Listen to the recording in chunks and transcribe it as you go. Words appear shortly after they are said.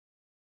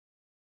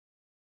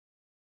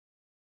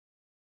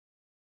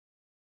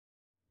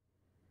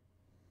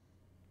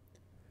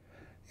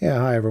Yeah,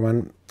 hi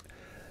everyone.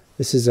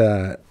 This is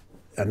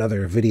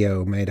another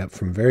video made up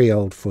from very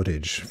old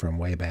footage from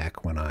way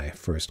back when I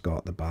first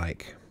got the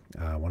bike.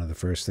 One of the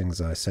first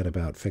things I set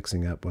about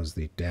fixing up was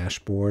the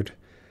dashboard.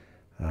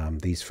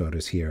 These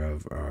photos here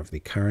are of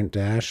the current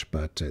dash,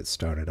 but it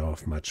started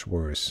off much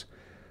worse.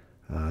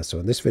 So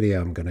in this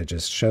video I'm going to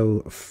just show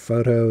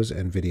photos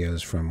and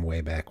videos from way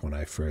back when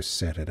I first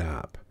set it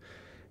up.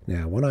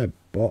 Now when I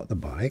bought the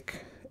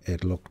bike,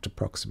 it looked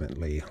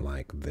approximately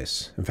like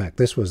this. In fact,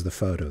 this was the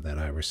photo that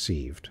I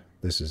received.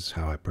 This is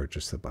how I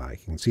purchased the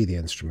bike. You can see the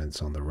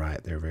instruments on the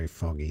right. They're very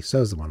foggy.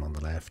 So is the one on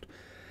the left.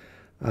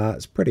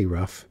 It's pretty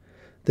rough.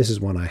 This is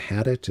when I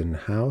had it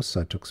in-house.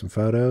 I took some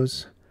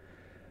photos.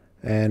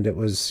 And it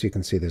was, you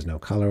can see there's no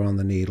color on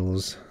the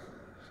needles.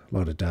 A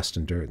lot of dust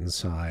and dirt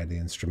inside the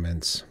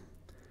instruments.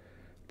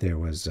 There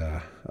was,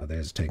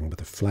 there's taken with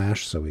a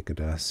flash so we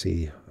could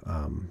see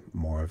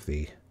more of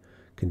the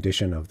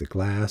condition of the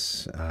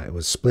glass. It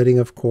was splitting,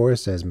 of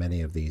course, as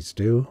many of these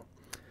do.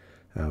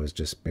 I was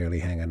just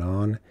barely hanging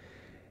on.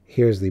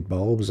 Here's the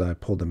bulbs. I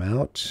pulled them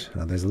out.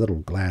 There's a little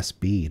glass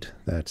bead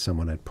that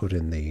someone had put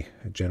in the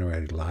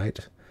generated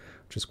light,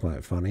 which is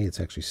quite funny. It's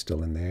actually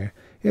still in there.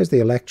 Here's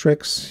the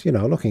electrics, you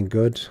know, looking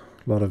good.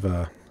 A lot of,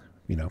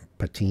 you know,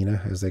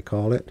 patina, as they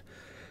call it.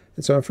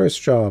 And so our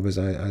first job is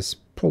I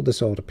pulled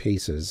this all to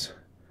pieces.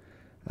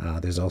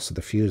 There's also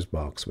the fuse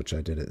box, which I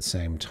did at the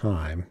same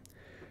time.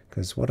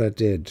 Because what I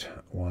did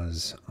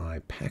was I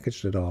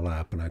packaged it all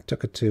up and I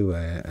took it to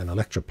an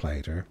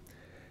electroplater,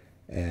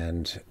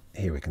 and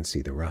here we can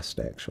see the rust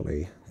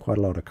actually. Quite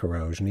a lot of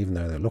corrosion. Even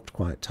though they looked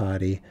quite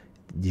tidy,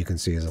 you can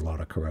see there's a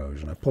lot of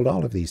corrosion. I pulled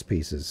all of these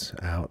pieces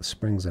out,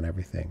 springs and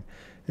everything.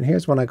 And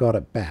here's when I got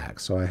it back.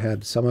 So I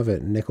had some of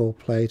it nickel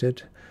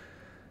plated.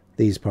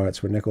 These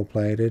parts were nickel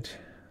plated,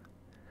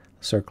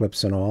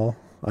 circlips and all.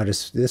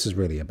 This is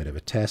really a bit of a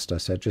test. I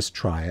said, just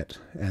try it.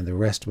 And the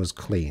rest was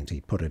cleaned.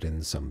 He put it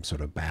in some sort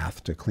of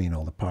bath to clean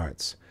all the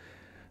parts.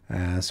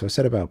 So I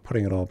set about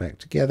putting it all back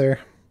together.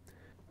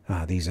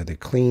 These are the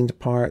cleaned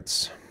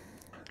parts.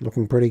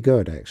 Looking pretty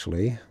good,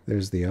 actually.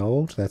 There's the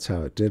old. That's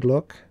how it did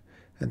look.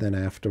 And then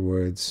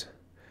afterwards,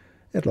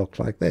 it looked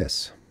like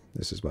this.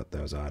 This is what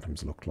those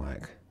items looked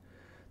like.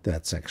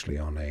 That's actually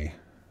on a...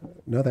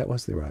 No, that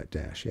was the right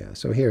dash, yeah.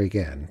 So here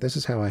again, this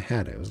is how I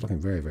had it. It was looking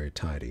very, very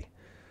tidy.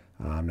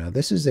 Now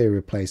this is a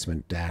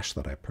replacement dash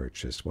that I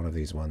purchased, one of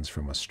these ones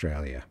from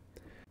Australia.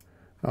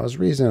 I was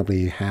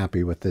reasonably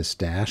happy with this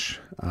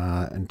dash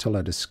until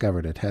I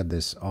discovered it had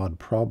this odd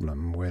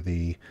problem where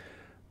the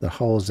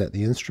holes that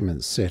the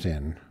instruments sit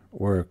in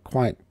were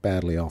quite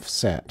badly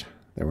offset.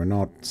 They were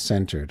not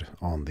centered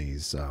on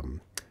these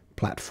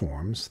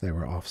platforms. They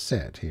were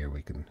offset. Here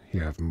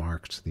I've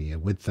marked the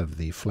width of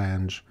the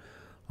flange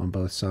on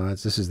both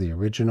sides. This is the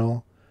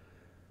original,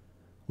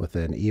 with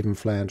an even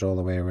flange all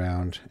the way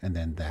around, and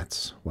then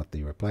that's what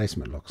the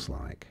replacement looks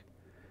like.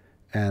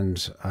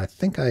 And I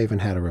think I even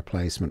had a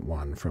replacement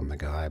one from the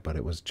guy, but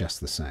it was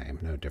just the same,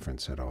 no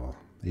difference at all.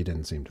 He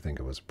didn't seem to think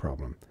it was a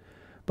problem,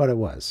 but it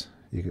was.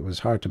 It was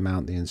hard to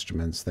mount the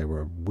instruments. They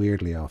were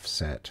weirdly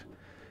offset.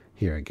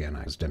 Here again,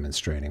 I was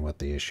demonstrating what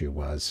the issue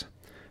was.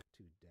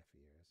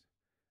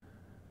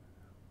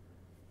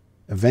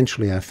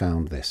 Eventually I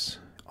found this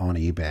on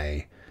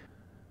eBay.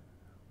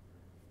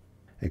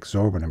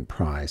 Exorbitant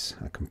price,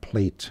 a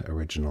complete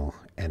original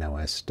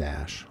NOS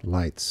dash,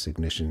 lights,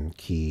 ignition,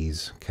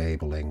 keys,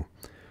 cabling,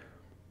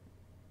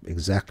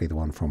 exactly the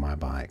one for my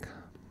bike.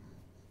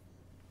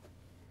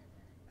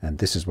 And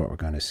this is what we're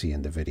going to see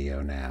in the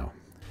video now.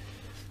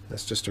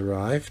 That's just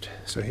arrived.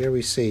 So here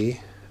we see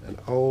an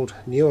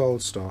new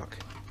old stock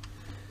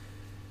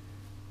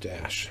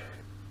dash.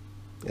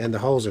 And the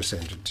holes are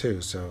centered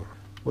too, so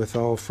with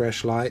all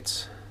fresh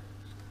lights,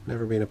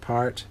 never been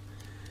apart.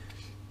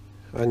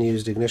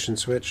 Unused ignition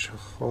switch,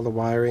 all the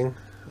wiring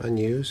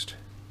unused.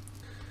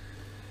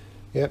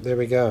 Yep, there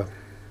we go.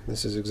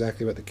 This is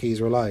exactly what the keys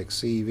were like,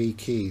 CV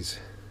keys.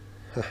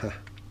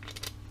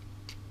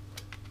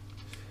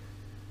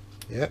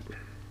 Yep.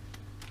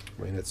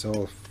 I mean, it's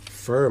all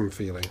firm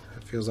feeling.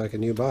 It feels like a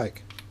new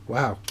bike.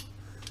 Wow.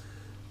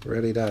 It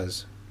really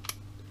does.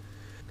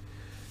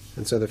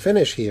 And so the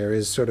finish here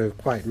is sort of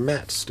quite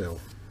matte still.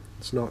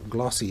 It's not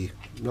glossy,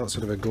 not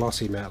sort of a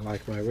glossy matte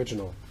like my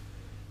original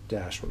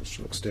dash, which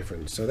looks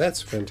different. So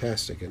that's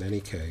fantastic in any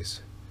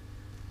case.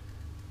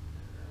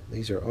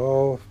 These are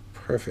all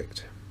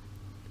perfect.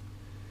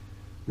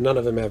 None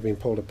of them have been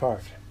pulled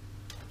apart.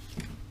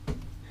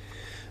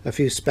 A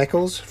few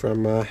speckles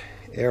from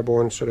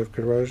airborne sort of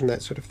corrosion,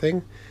 that sort of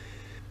thing.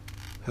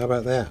 How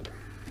about that?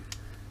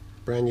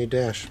 Brand new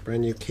dash,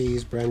 brand new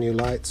keys, brand new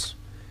lights.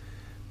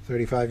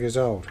 35 years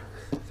old,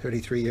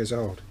 33 years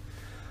old.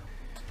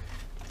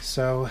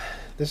 So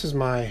this is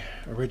my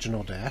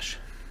original dash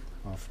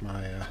off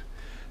my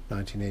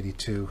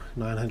 1982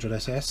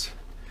 900SS.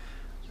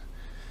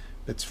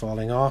 It's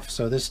falling off,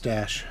 so this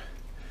dash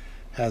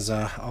has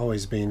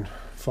always been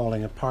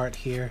falling apart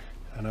here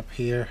and up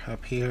here,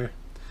 up here.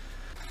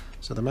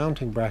 So the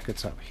mounting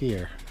brackets up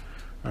here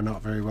are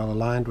not very well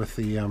aligned with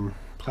the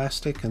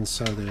plastic, and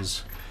so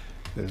there's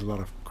a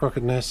lot of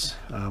crookedness,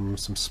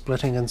 some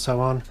splitting and so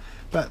on,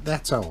 but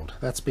that's old.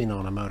 That's been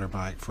on a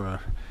motorbike for,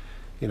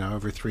 you know,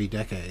 over 3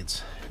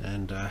 decades,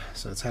 and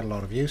so it's had a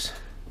lot of use.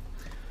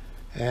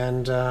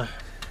 And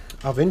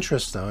of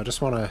interest though, I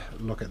just want to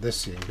look at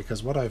this thing,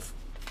 because what I've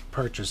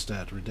purchased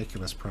at a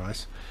ridiculous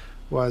price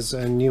was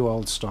a new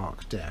old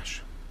stock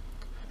dash,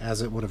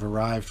 as it would have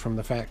arrived from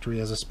the factory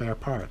as a spare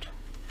part,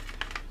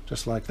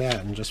 just like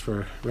that. And just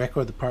for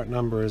record, the part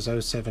number is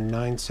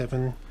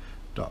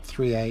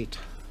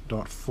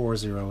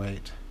 0797.38.408.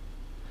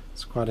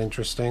 It's quite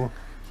interesting.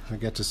 I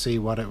get to see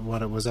what it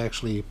was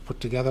actually put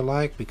together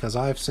like, because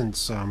I've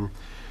since done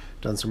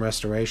some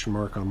restoration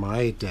work on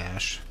my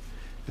dash,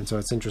 and so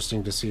it's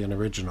interesting to see an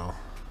original.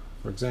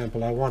 For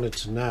example, I wanted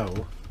to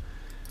know,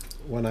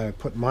 when I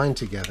put mine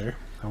together,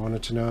 I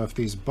wanted to know if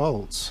these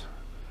bolts,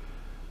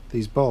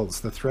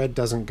 the thread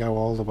doesn't go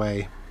all the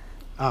way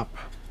up,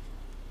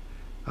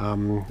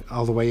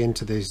 all the way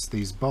into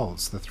these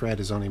bolts. The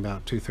thread is only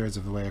about 2/3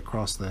 of the way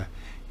across the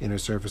inner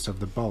surface of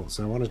the bolts.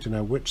 And I wanted to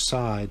know which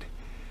side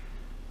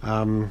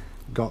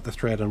got the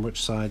thread and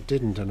which side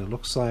didn't, and it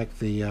looks like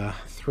the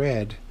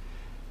thread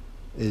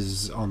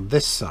is on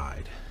this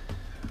side.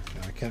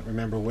 Now, I can't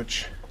remember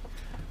which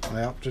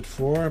I opted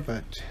for,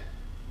 but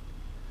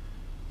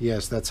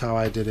yes, that's how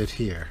I did it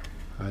here.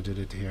 I did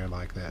it here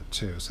like that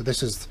too. So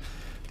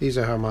these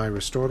are how my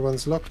restored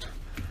ones looked.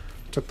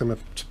 Took them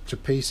to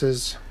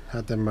pieces,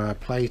 had them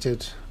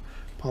plated,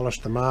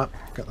 polished them up,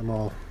 got them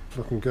all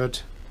looking good.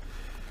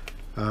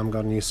 Got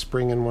a new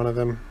spring in one of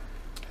them,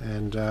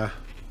 and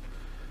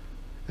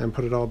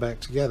put it all back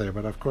together.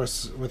 But of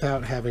course,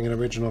 without having an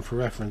original for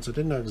reference, I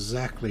didn't know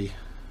exactly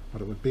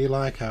what it would be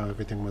like, how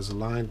everything was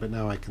aligned, but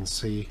now I can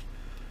see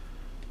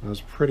it was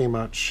pretty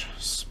much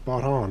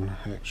spot on,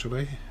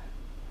 actually.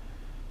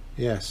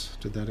 Yes,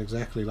 did that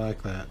exactly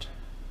like that.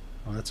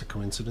 Oh, that's a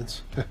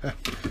coincidence.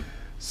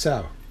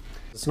 So,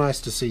 it's nice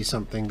to see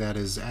something that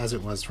is as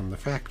it was from the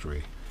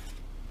factory.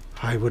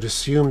 I would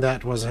assume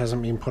that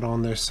hasn't been put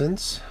on there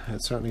since.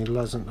 It certainly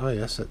doesn't. Oh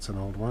yes, it's an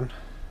old one.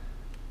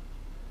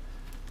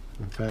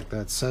 In fact,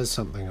 that says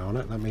something on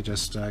it. Let me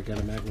just get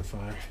a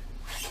magnifier.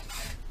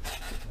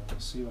 We'll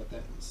see what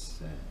that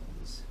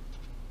says.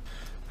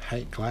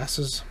 Hate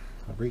glasses.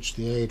 I've reached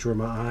the age where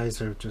my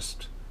eyes are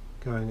just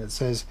going. It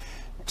says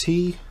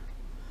T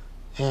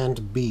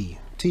and B.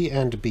 T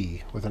and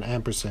B with an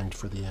ampersand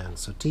for the end.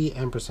 So T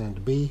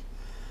ampersand B,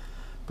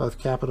 both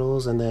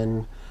capitals, and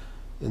then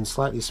in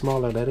slightly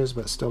smaller letters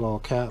but still all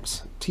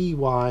caps,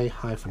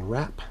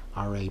 TY-RAP,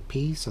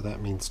 R-A-P, so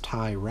that means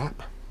tie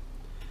wrap.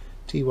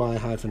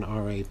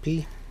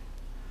 TY-RAP,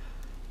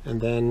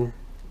 and then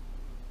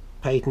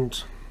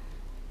patent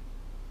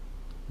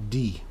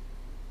D.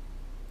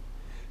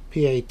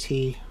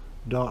 PAT.D.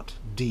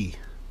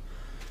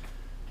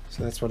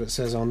 So that's what it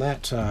says on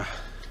that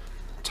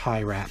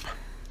tie wrap.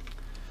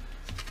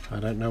 I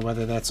don't know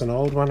whether that's an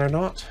old one or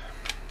not.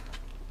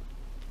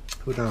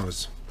 Who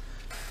knows?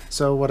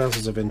 So what else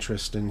is of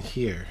interest in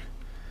here?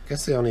 I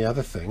guess the only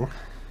other thing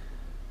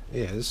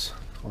is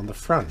on the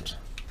front.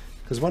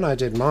 Because when I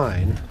did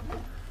mine,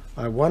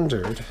 I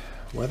wondered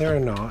whether or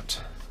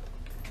not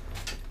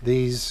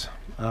these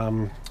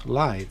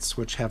lights,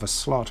 which have a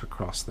slot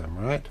across them,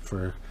 right,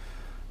 for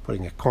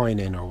putting a coin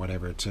in or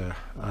whatever to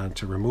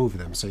remove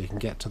them, so you can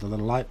get to the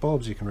little light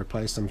bulbs, you can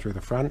replace them through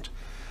the front.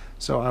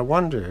 So I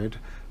wondered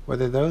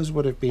whether those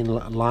would have been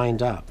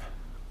lined up,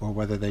 or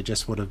whether they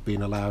just would have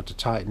been allowed to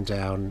tighten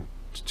down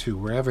to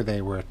wherever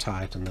they were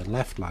tight and then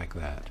left like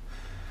that.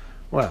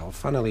 Well,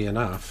 funnily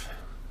enough,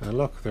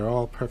 look, they're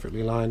all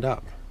perfectly lined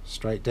up,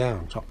 straight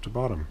down, top to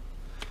bottom.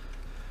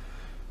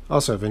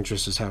 Also of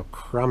interest is how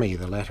crummy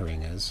the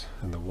lettering is,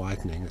 and the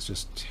whitening is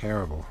just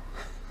terrible.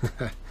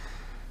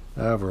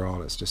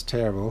 Overall, it's just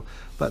terrible.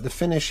 But the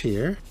finish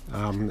here,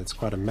 it's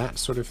quite a matte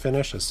sort of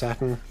finish, a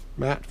satin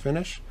matte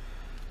finish,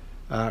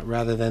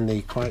 rather than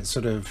the quite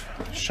sort of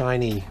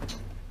shiny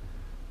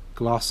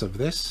gloss of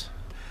this.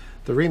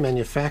 The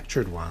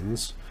remanufactured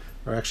ones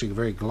are actually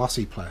very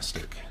glossy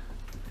plastic,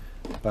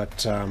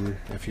 but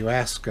if you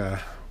ask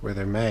where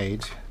they're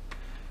made,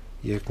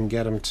 you can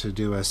get them to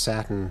do a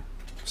satin,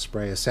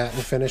 spray a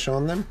satin finish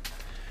on them,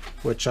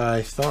 which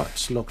I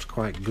thought looked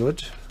quite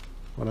good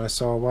when I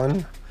saw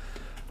one,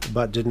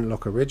 but didn't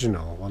look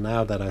original. Well,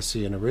 now that I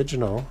see an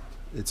original,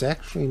 it's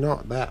actually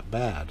not that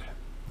bad.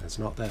 It's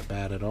not that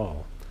bad at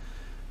all.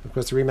 Of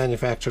course, the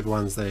remanufactured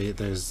ones, they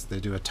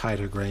do a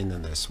tighter grain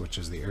than this, which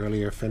is the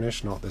earlier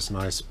finish, not this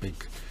nice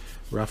big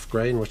rough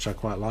grain, which I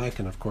quite like,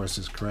 and of course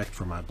is correct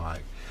for my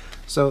bike.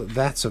 So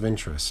that's of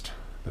interest,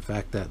 the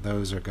fact that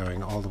those are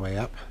going all the way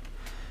up.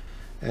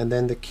 And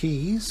then the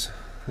keys,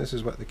 this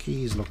is what the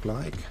keys look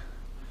like.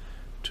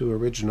 Two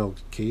original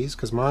keys,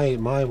 because my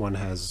one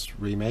has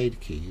remade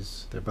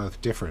keys. They're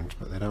both different,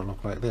 but they don't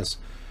look like this.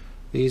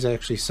 These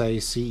actually say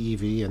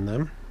CEV in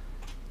them,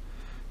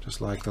 just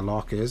like the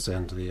lock is,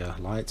 and the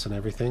lights and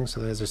everything.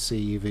 So there's a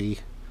CEV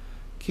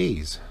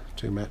keys,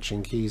 two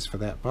matching keys for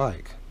that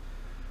bike.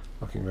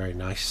 Looking very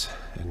nice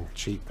and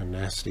cheap and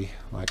nasty,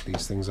 like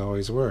these things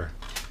always were.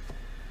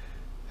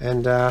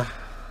 And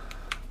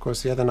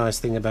course, the other nice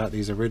thing about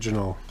these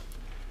original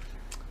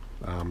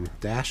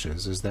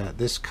dashes is that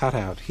this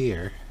cutout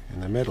here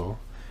in the middle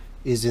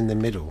is in the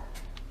middle.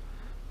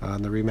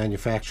 On the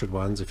remanufactured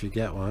ones, if you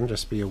get one,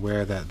 just be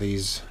aware that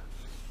these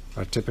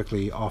are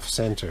typically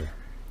off-center,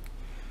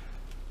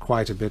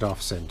 quite a bit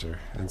off-center,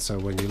 and so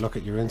when you look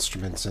at your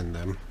instruments in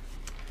them,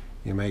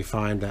 you may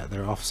find that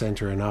they're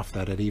off-center enough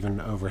that it even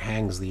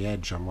overhangs the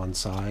edge on one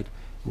side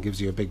and gives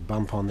you a big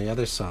bump on the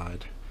other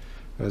side,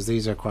 whereas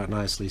these are quite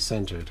nicely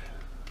centered,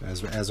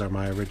 as are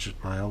my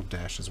old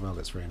dash as well.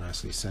 It's very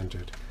nicely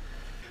centered.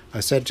 I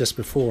said just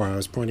before, I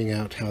was pointing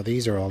out how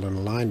these are all in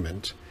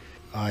alignment.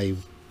 I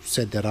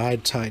said that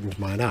I'd tightened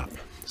mine up,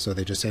 so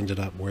they just ended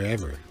up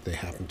wherever they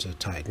happened to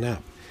tighten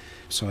up.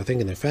 So I think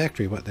in the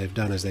factory what they've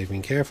done is they've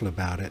been careful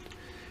about it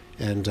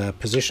and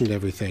positioned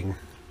everything,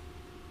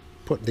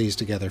 put these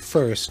together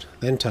first,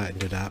 then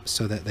tightened it up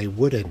so that they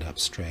would end up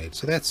straight.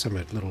 So that's some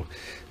little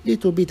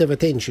bit of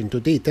attention to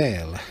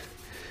detail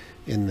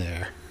in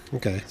there.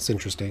 Okay, it's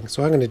interesting.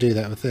 So I'm going to do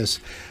that with this.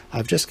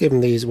 I've just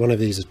given one of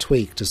these a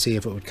tweak to see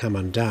if it would come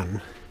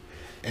undone,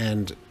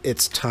 and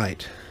it's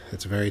tight.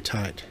 It's very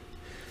tight.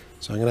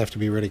 So I'm going to have to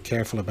be really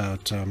careful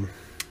about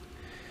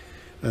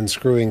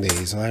unscrewing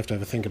these. I'll have to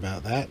have a think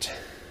about that.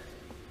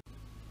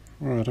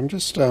 Alright, I'm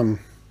just, you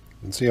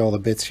can see all the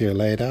bits here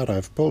laid out.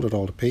 I've pulled it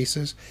all to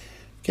pieces,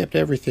 kept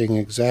everything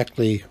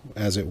exactly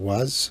as it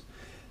was,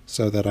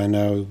 so that I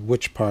know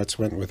which parts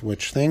went with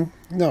which thing.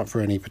 Not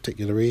for any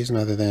particular reason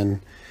other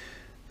than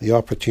the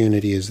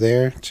opportunity is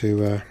there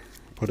to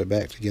put it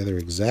back together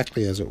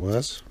exactly as it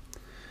was.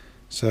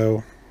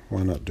 So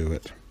why not do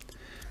it?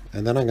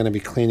 And then I'm going to be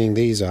cleaning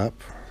these up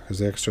because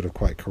they're sort of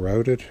quite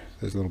corroded.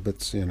 There's little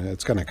bits, you know,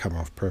 it's going to come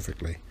off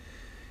perfectly.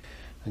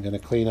 I'm going to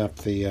clean up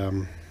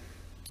the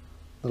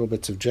little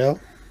bits of gel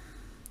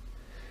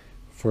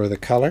for the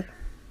color.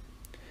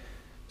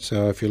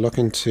 So if you're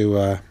looking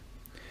to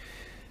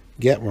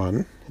get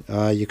one,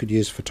 you could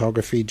use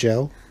photography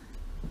gel.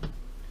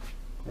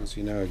 Once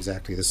you know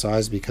exactly the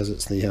size, because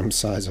it's the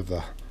size of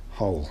the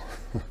hole.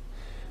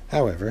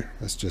 However,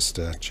 let's just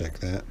check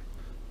that.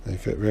 They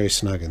fit very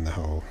snug in the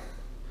hole.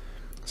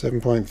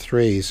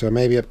 7.3, so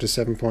maybe up to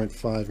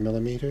 7.5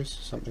 millimeters,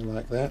 something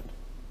like that.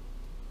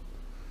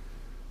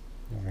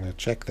 I'm going to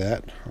check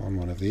that on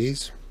one of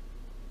these.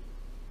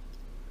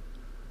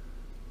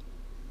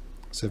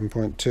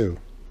 7.2.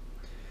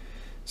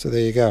 So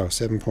there you go,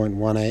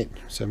 7.18,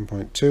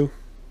 7.2.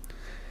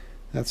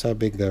 That's how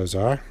big those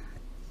are.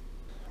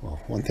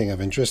 Well, one thing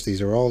of interest,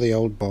 these are all the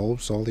old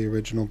bulbs, all the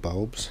original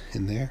bulbs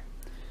in there.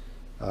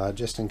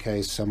 Just in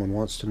case someone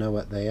wants to know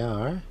what they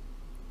are.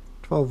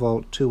 12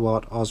 volt 2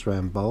 watt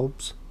Osram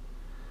bulbs,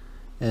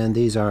 and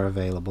these are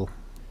available.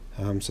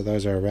 So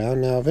those are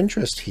around. Now of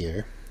interest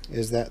here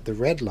is that the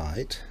red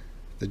light,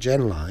 the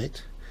gen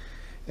light,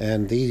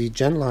 and the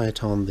gen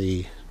light on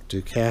the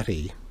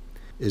Ducati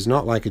is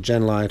not like a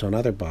gen light on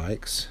other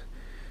bikes.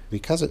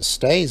 Because it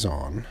stays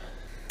on,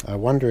 I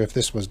wonder if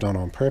this was done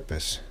on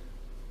purpose.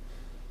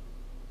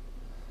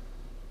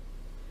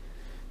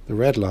 The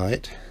red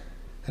light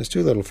has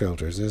two little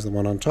filters. There's the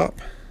one on top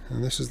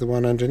and this is the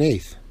one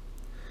underneath.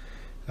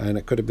 And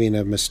it could have been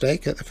a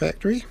mistake at the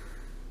factory,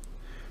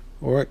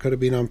 or it could have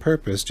been on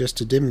purpose just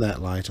to dim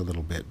that light a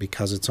little bit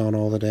because it's on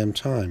all the damn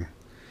time.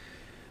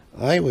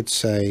 I would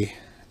say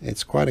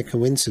it's quite a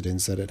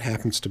coincidence that it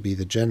happens to be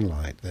the gen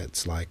light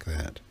that's like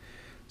that.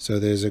 So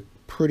there's a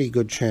pretty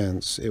good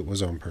chance it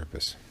was on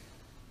purpose.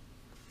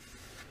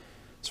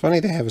 It's funny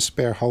they have a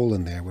spare hole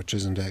in there which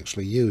isn't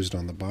actually used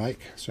on the bike,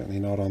 certainly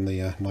not on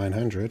the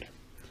 900.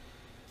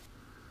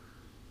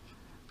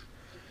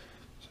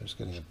 So just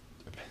getting a...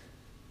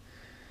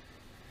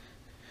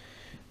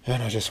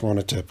 And I just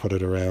wanted to put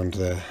it around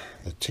the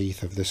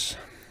teeth of this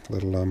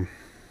little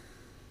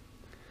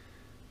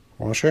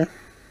washer.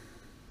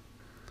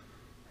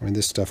 I mean,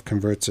 this stuff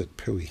converts it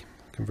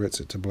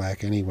to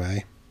black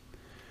anyway,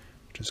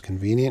 which is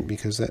convenient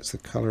because that's the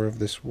color of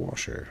this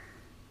washer.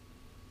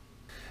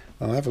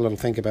 I'll have a little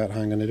think about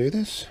how I'm going to do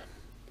this.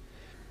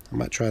 I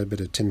might try a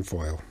bit of tin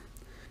foil.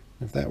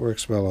 If that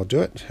works well, I'll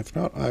do it. If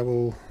not, I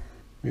will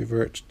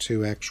revert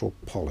to actual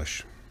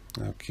polish.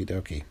 Okie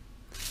dokie.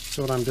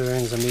 So what I'm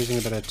doing is I'm using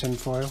a bit of tin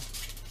foil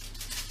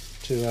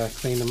to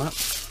clean them up.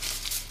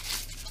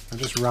 I'm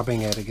just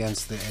rubbing it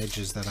against the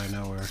edges that I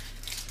know are,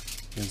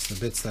 against the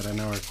bits that I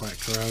know are quite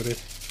corroded.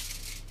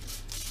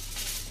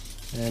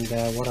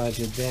 And what I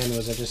did then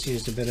was I just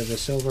used a bit of the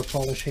silver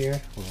polish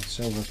here, well,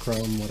 silver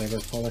chrome, whatever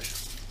polish,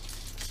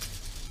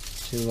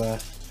 to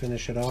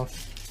finish it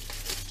off.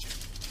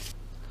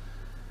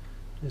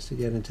 Just to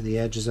get into the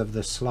edges of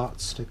the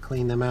slots to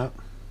clean them out.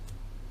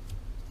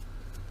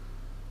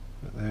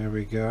 But there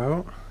we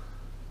go.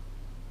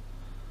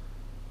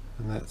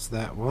 And that's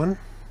that one.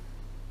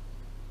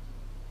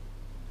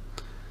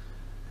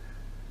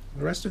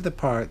 The rest of the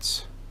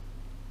parts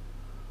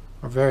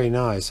are very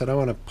nice. I don't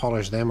want to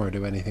polish them or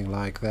do anything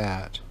like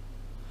that.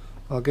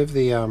 I'll give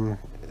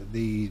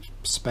the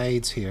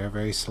spades here a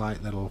very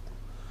slight little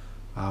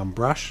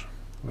brush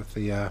with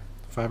the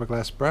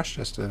fiberglass brush,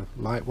 just a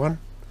light one.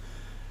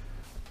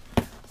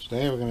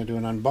 Today we're going to do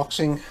an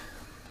unboxing.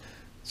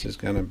 This is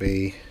going to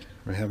be,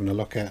 we're having a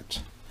look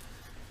at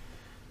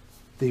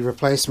the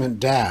replacement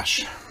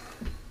dash.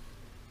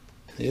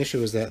 The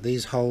issue is that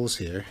these holes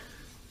here,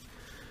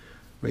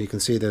 where you can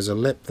see there's a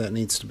lip that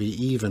needs to be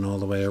even all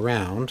the way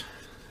around,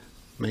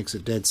 makes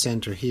it dead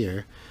center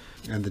here,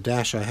 and the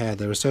dash I had,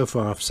 they were so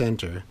far off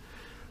center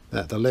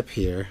that the lip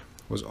here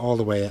was all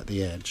the way at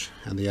the edge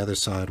and the other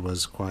side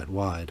was quite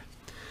wide.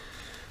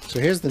 So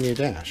here's the new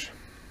dash.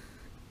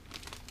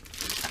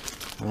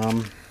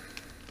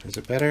 Is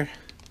it better?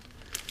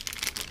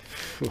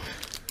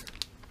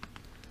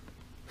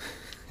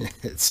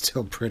 It's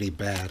still pretty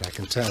bad, I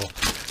can tell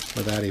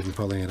without even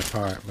pulling it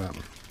apart, but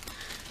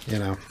you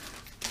know,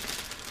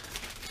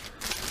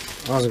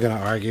 I wasn't going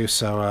to argue,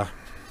 so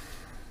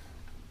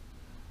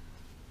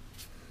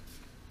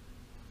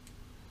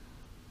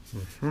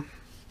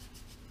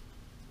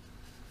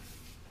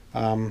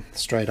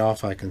straight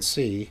off I can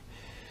see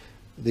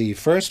the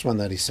first one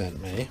that he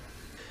sent me,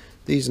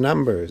 these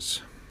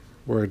numbers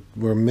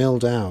were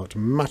milled out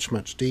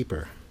much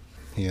deeper.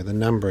 Here the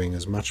numbering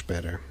is much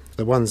better.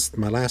 The ones,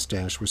 my last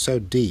dash, were so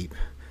deep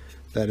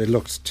that it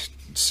looked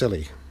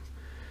silly,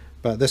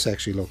 but this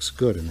actually looks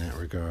good in that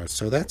regard,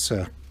 so that's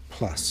a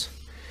plus.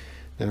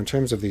 Now in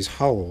terms of these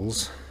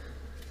holes,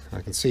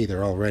 I can see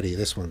they're already,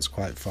 this one's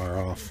quite far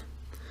off.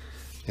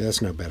 Yeah,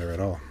 that's no better at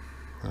all.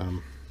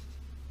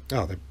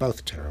 Oh, they're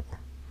both terrible.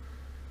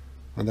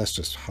 Well, that's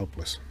just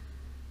hopeless.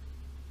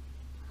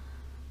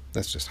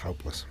 That's just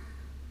hopeless.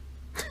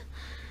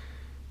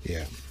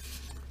 Yeah.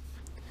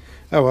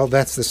 Oh well,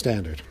 that's the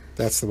standard.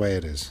 That's the way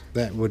it is.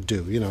 That would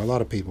do. You know, a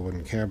lot of people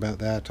wouldn't care about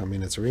that. I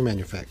mean, it's a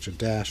remanufactured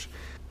dash.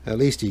 At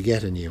least you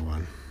get a new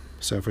one.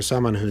 So for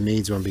someone who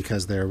needs one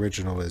because their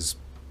original is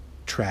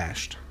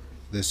trashed,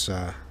 this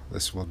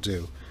will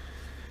do.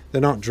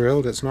 They're not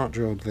drilled. It's not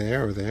drilled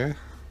there or there,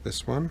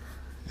 this one,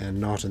 and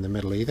not in the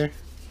middle either.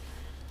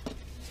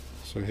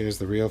 So here's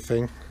the real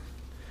thing,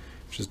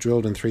 which is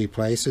drilled in 3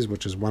 places,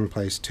 which is 1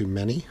 place too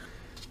many.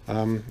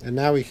 And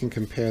now we can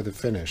compare the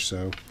finish.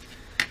 So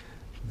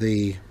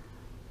this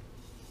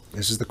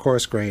is the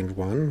coarse grained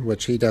one,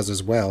 which he does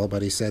as well,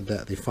 but he said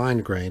that the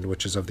fine grained,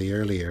 which is of the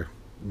earlier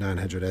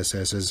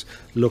 900SSs,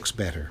 looks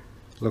better,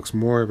 looks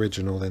more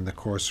original than the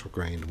coarse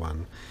grained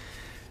one.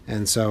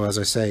 And so, as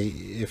I say,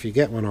 if you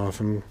get one off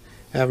him,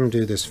 have him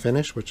do this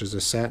finish, which is a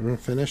satin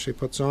finish he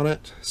puts on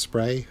it,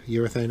 spray,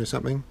 urethane or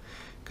something,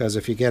 because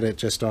if you get it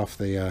just off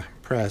the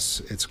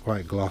press, it's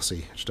quite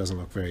glossy, which doesn't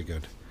look very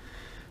good.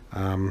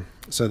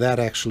 So that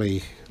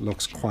actually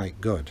looks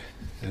quite good,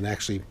 and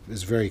actually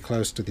is very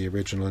close to the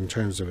original in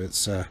terms of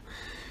its,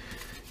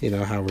 you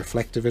know, how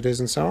reflective it is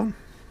and so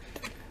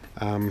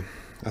on.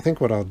 I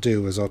think what I'll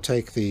do is I'll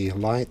take the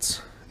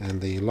lights and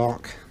the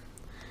lock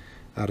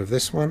out of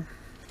this one,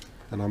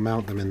 and I'll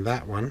mount them in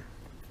that one,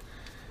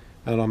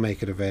 and I'll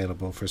make it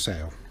available for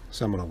sale.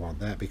 Someone will want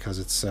that because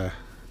it's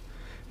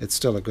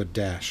still a good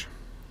dash,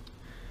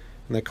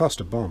 and they cost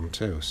a bomb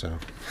too, so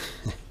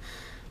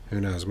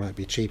who knows, might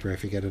be cheaper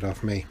if you get it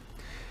off me.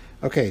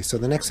 Okay, so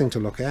the next thing to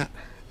look at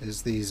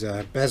is these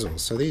bezels.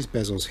 So these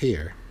bezels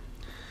here,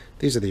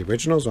 these are the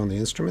originals on the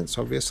instruments,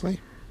 obviously,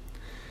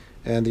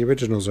 and the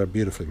originals are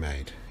beautifully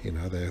made. You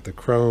know, the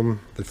chrome,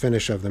 the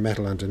finish of the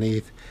metal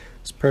underneath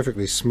is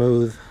perfectly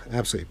smooth,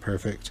 absolutely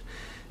perfect,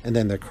 and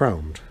then they're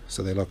chromed,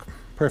 so they look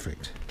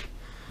perfect.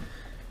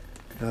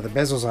 Now the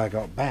bezels I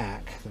got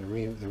back,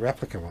 the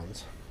replica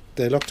ones,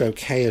 they looked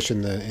okayish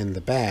in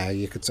the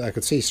bag. I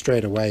could see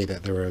straight away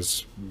that there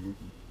was,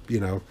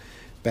 you know,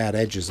 bad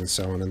edges and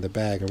so on in the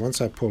bag, and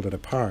once I pulled it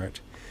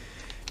apart,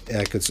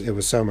 it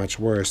was so much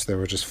worse. There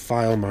were just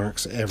file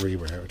marks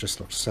everywhere. It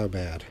just looked so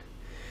bad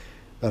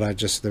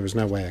that there was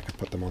no way I could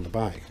put them on the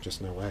bike,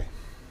 just no way.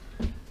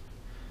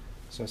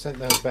 So I sent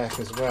those back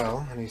as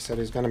well, and he said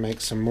he's going to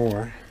make some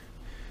more,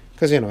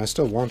 because, you know, I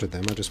still wanted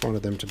them. I just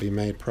wanted them to be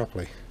made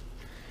properly.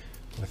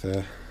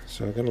 So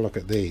I'm going to look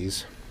at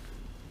these.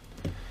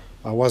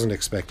 I wasn't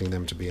expecting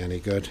them to be any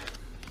good,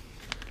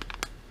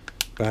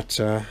 but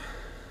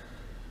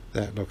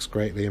that looks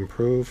greatly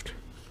improved.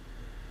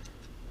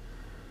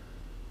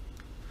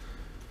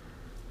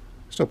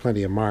 Still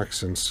plenty of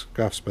marks and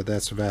scuffs, but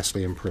that's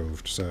vastly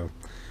improved. So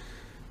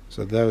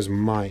those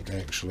might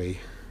actually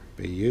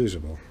be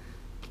usable.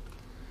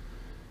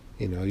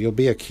 You know, you'll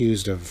be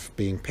accused of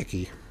being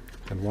picky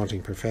and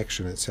wanting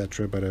perfection,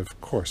 etc., but of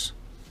course,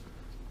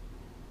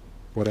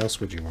 what else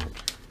would you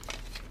want?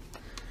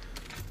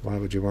 Why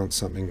would you want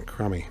something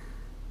crummy?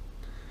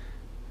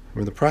 I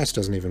mean, the price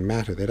doesn't even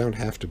matter. They don't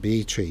have to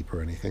be cheap or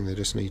anything. They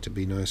just need to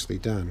be nicely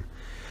done.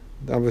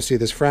 Obviously,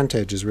 this front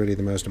edge is really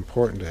the most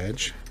important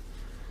edge,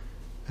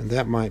 and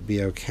that might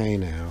be okay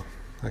now.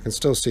 I can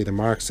still see the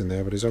marks in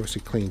there, but he's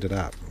obviously cleaned it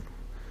up.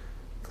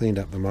 Cleaned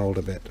up the mold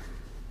a bit.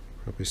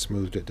 Probably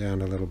smoothed it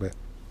down a little bit.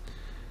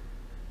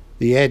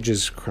 The edge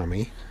is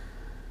crummy,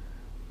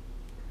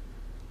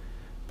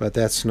 but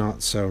that's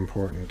not so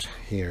important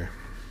here.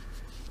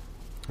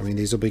 I mean,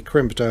 these will be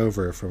crimped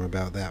over from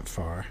about that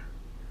far.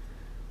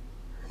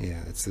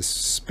 Yeah, it's this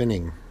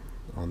spinning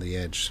on the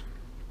edge.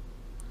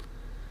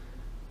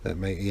 that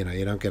may, you know,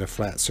 you don't get a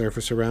flat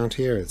surface around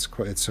here. It's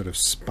sort of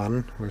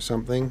spun or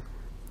something.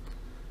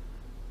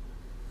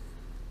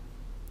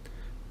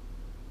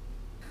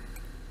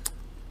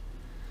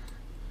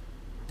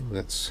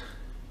 That's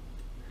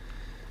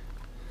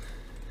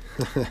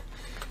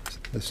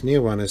this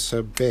new one is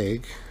so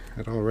big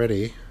it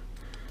already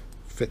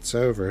fits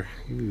over.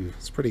 Ooh,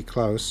 it's pretty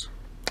close.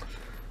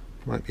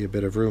 Might be a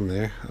bit of room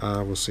there.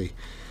 We'll see.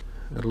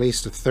 At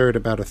least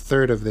about a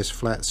third of this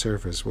flat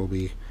surface will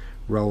be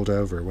rolled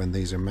over when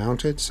these are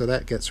mounted, so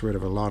that gets rid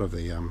of a lot of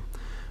the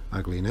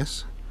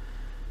ugliness,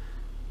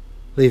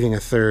 leaving a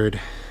third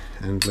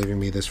and leaving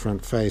me this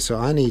front face. So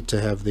I need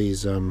to have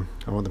these, I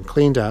want them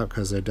cleaned out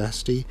because they're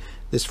dusty.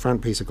 This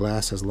front piece of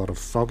glass has a lot of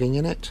fogging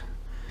in it,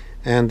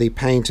 and the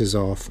paint is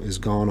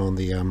gone on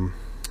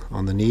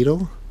the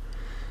needle.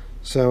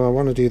 So I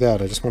want to do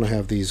that. I just want to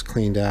have these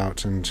cleaned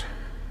out and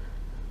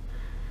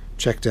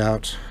checked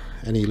out,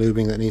 any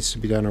lubing that needs to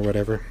be done or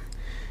whatever,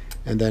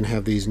 and then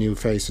have these new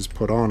faces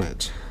put on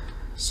it.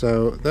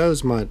 So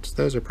those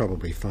are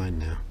probably fine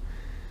now.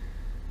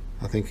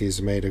 I think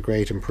he's made a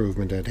great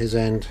improvement at his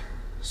end,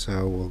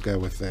 so we'll go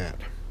with that.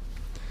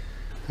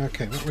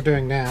 Okay, what we're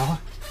doing now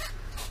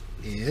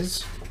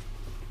is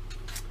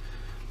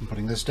I'm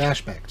putting this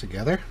dash back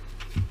together,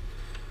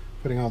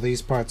 putting all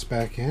these parts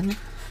back in.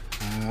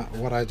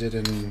 What I did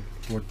in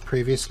Wood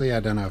previously, I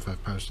don't know if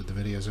I've posted the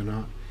videos or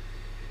not.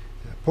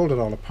 Pulled it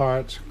all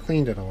apart,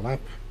 cleaned it all up.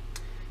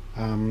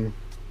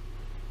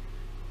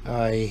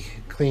 I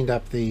cleaned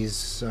up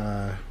these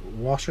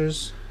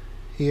washers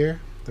here,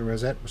 the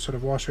rosette sort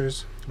of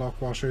washers, lock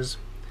washers,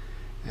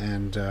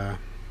 and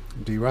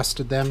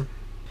de-rusted them.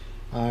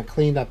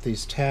 Cleaned up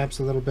these tabs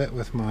a little bit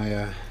with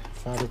my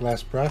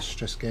fiberglass brush,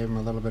 just gave them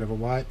a little bit of a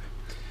wipe.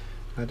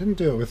 I didn't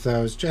do it with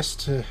those just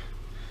to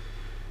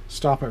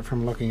stop it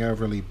from looking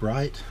overly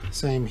bright.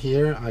 Same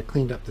here, I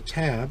cleaned up the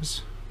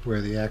tabs where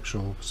the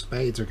actual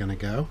spades are going to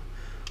go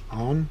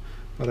on,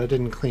 but I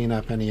didn't clean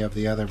up any of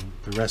the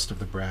rest of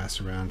the brass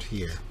around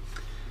here,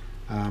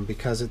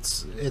 because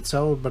it's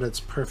old but it's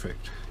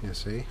perfect, you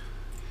see.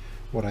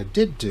 What I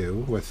did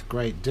do with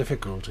great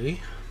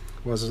difficulty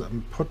was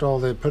put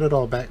it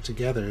all back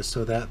together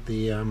so that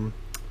the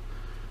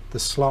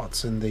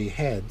slots in the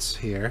heads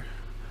here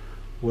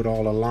would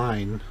all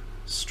align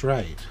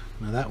straight.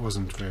 Now that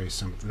wasn't very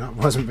simple, that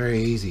wasn't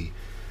very easy.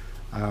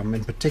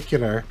 In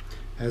particular,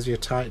 as you're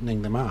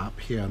tightening them up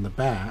here on the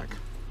back,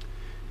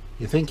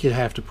 you think you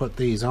have to put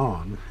these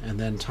on and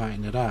then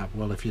tighten it up.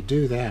 Well, if you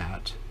do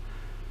that,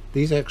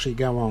 these actually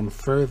go on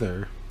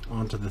further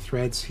onto the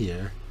threads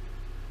here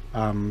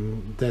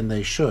than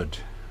they should.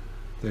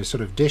 They're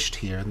sort of dished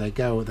here, and they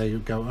go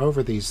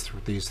over these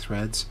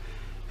threads,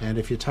 and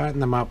if you tighten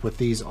them up with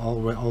these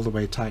all the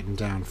way tightened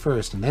down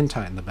first and then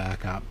tighten the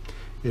back up,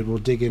 it will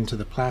dig into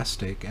the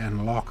plastic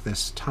and lock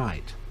this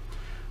tight.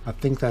 I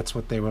think that's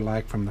what they were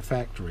like from the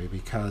factory,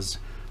 because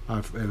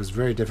it was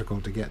very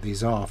difficult to get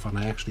these off, and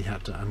I actually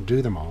had to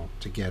undo them all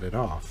to get it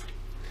off.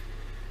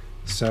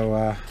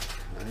 So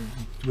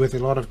with a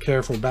lot of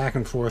careful back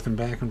and forth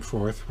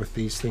with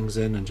these things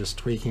in and just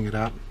tweaking it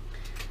up,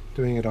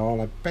 doing it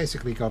all, I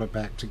basically got it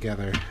back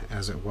together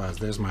as it was.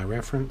 There's my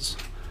reference.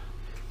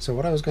 So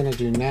what I was going to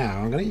do now,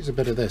 I'm going to use a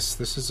bit of this.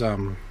 This is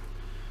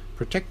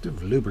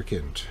protective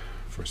lubricant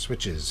for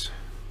switches.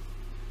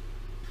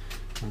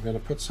 I'm going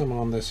to put some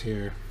on this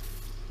here,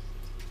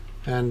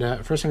 and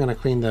first I'm going to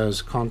clean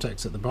those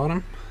contacts at the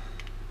bottom.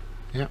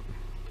 Yep,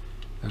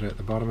 and at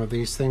the bottom of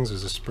these things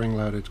is a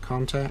spring-loaded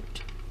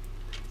contact.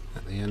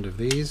 At the end of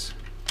these,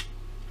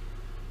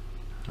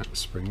 that's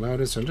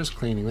spring-loaded, so I'm just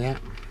cleaning that.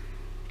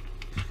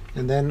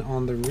 And then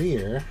on the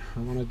rear, I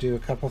want to do a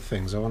couple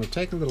things. I want to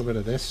take a little bit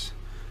of this,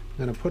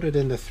 I'm going to put it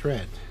in the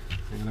thread.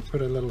 I'm going to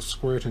put a little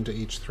squirt into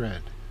each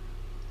thread,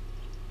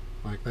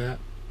 like that.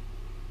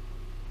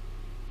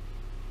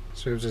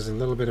 Serves as a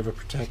little bit of a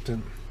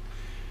protectant.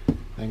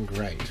 Then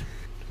great.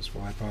 Just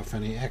wipe off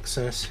any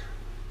excess.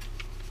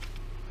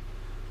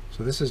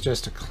 So this is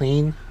just a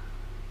clean.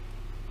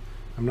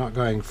 I'm not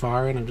going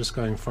far in, I'm just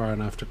going far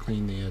enough to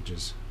clean the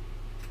edges.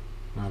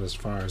 Not as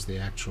far as the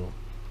actual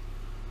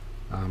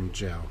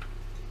gel.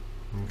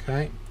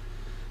 Okay,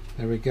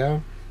 there we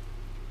go.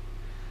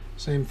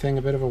 Same thing,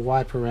 a bit of a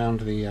wipe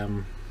around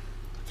the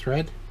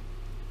thread.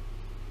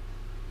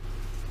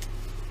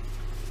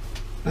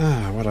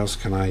 What else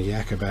can I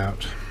yak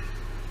about?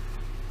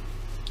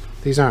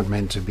 These aren't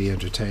meant to be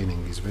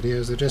entertaining, these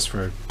videos. They're just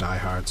for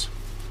diehards.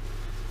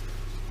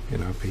 You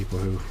know, people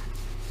who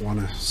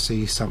want to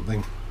see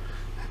something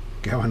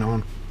going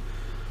on.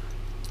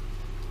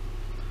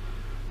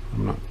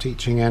 I'm not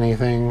teaching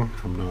anything.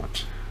 I'm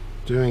not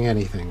doing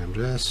anything. I'm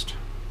just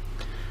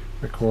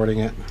recording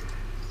it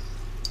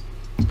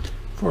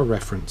for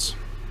reference.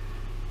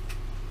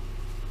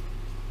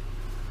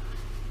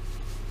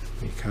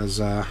 Because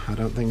I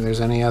don't think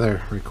there's any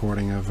other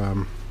recording of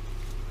a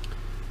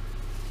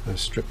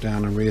strip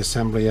down and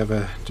reassembly of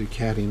a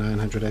Ducati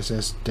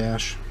 900SS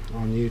dash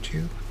on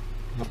YouTube.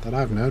 Not that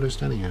I've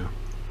noticed anyhow.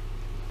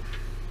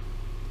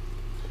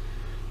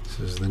 This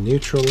is the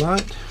neutral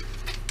light.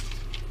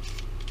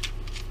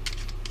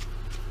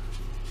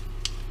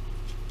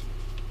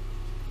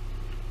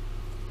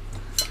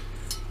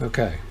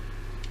 Okay,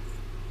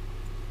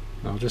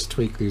 I'll just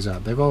tweak these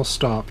up. They've all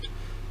stopped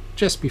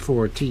just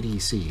before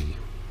TDC.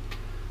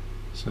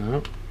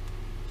 So,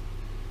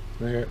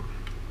 there.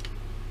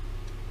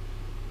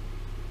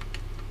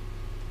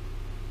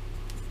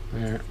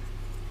 There.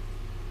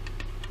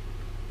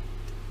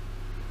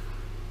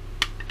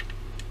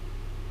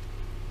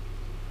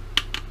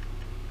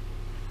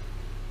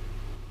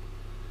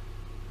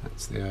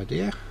 That's the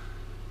idea.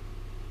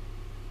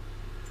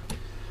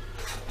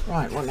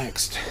 Right, what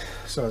next?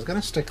 So I was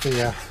going to stick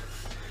the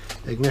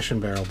ignition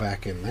barrel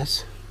back in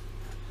this,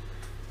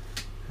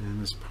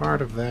 and as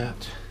part of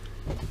that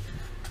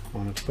I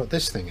wanted to put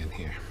this thing in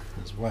here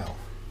as well,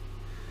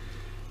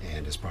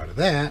 and as part of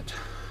that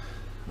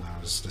I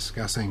was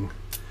discussing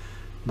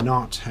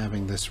not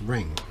having this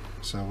ring.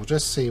 So we'll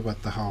just see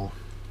what the whole,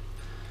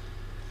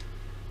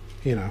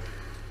 you know,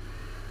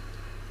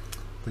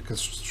 the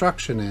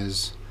construction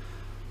is.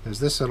 There's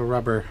this little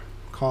rubber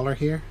collar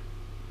here,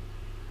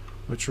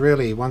 which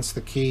really, once the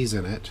key's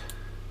in it,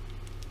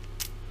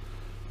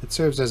 it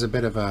serves as a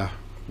bit of a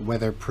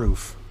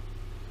weatherproof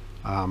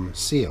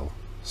seal,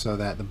 so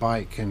that the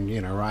bike can, you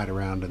know, ride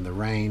around in the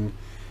rain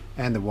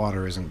and the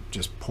water isn't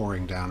just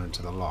pouring down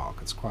into the lock.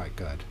 It's quite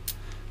good.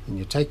 And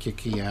you take your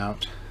key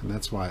out, and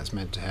that's why it's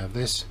meant to have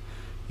this.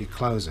 You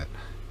close it.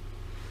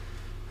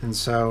 And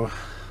so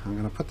I'm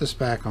going to put this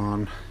back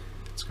on.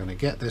 It's going to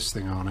get this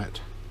thing on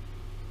it,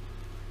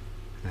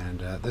 and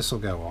this will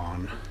go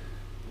on.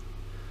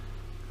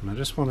 And I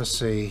just want to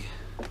see,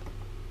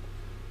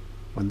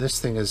 when this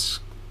thing is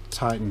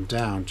tightened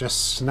down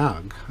just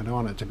snug, I don't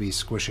want it to be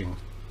squishing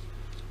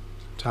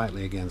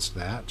tightly against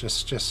that,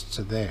 just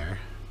to there,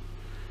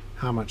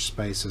 how much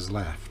space is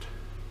left.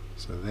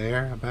 So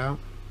there, about,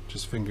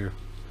 just finger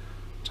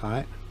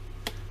tight,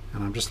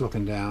 and I'm just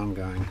looking down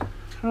going,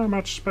 how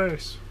much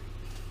space?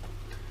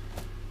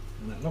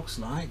 And it looks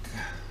like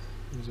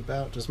there's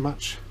about as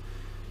much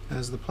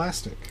as the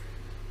plastic.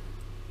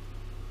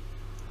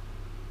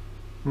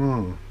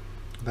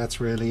 That's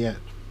really it.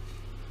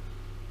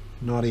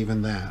 Not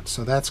even that.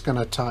 So that's going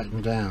to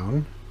tighten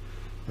down.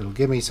 It'll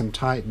give me some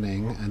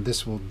tightening, and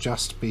this will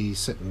just be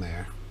sitting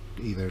there,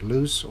 either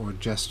loose or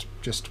just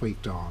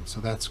tweaked on.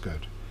 So that's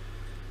good.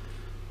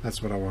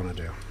 That's what I want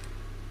to do.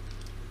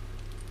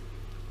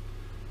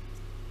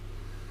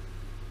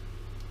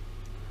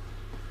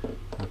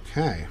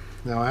 Okay.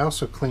 Now I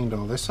also cleaned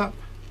all this up.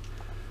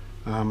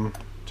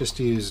 Just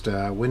used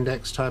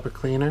Windex type of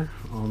cleaner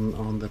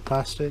on the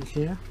plastic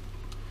here,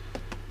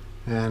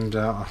 and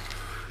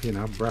you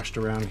know, brushed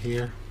around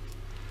here.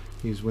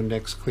 Use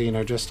Windex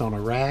cleaner just on a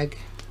rag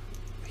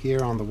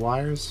here on the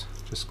wires,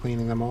 just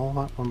cleaning them all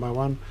up one by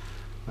one.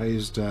 I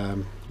used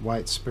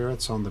white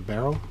spirits on the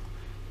barrel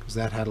because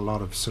that had a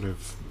lot of sort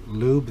of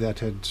lube that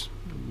had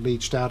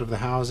leached out of the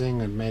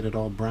housing and made it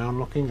all brown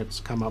looking. It's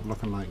come up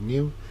looking like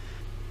new.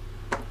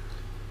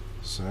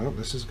 So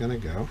this is going to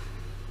go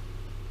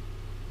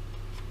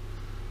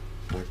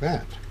like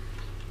that.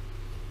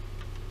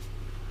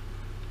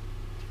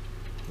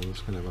 I'm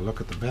just going to have a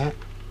look at the back.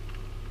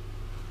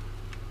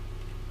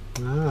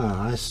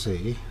 Ah, I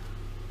see.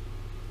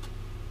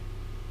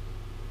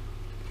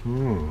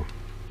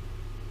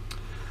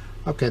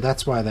 Okay,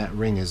 that's why that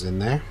ring is in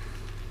there.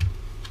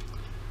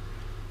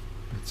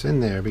 It's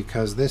in there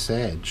because this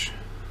edge,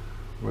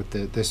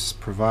 this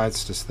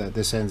provides us that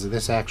this ends of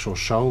this actual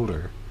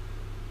shoulder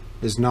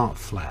is not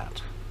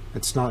flat.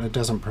 It's not. It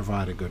doesn't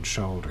provide a good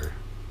shoulder.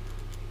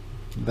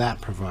 That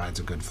provides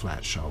a good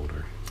flat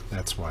shoulder.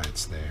 That's why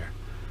it's there.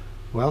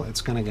 Well,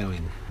 it's going to go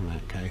in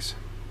that case.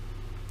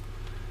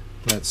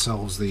 That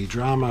solves the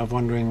drama of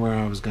wondering where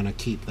I was going to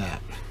keep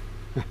that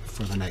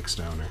for the next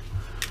owner.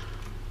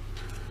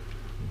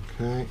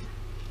 Okay.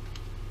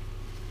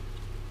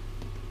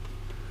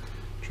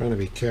 Trying to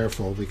be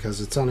careful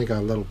because it's only got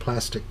a little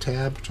plastic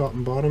tab top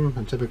and bottom,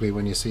 and typically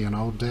when you see an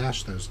old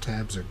dash, those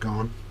tabs are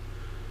gone.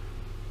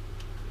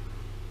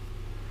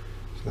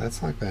 So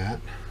that's like that.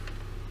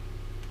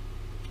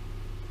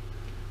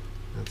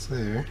 That's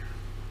there.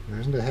 There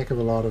isn't a heck of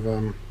a lot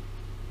of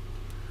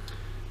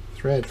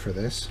thread for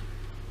this.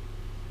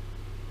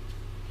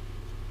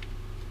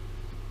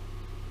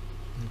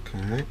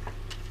 Okay.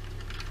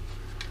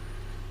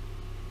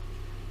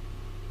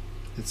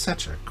 It's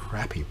such a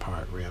crappy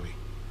part, really.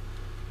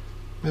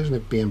 Imagine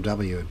if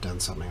BMW had done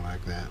something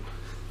like that.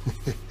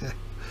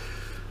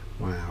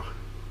 Wow.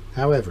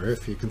 However,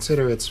 if you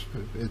consider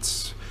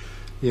it's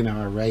you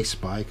know, a race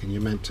bike and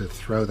you're meant to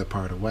throw the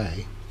part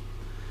away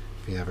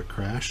if you have a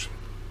crash,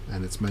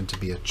 and it's meant to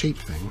be a cheap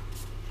thing,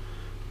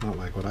 not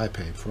like what I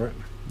paid for it,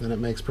 then it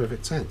makes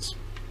perfect sense.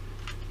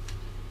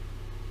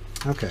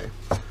 Okay,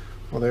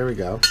 well there we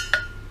go.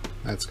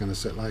 That's going to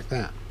sit like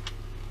that.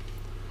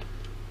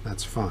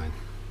 That's fine.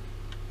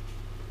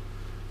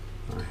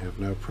 I have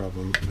no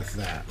problem with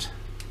that.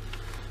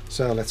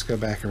 So let's go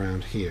back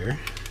around here.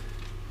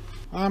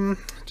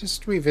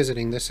 Just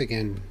revisiting this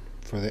again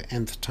for the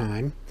nth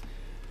time.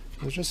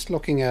 I was just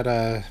looking at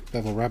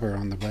Bevel Rubber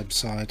on the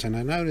website, and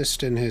I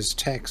noticed in his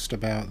text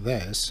about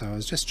this, I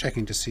was just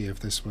checking to see if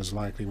this was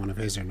likely one of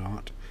his or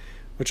not,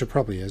 which it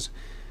probably is.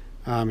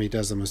 He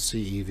does them with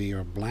CEV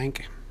or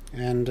blank.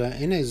 And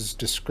in his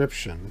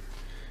description,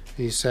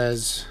 he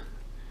says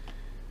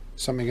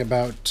something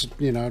about,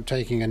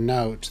 taking a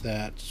note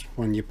that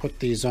when you put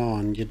these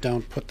on, you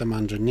don't put them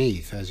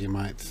underneath as you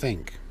might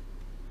think.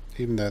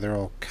 Even though they're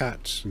all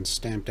cut and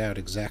stamped out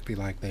exactly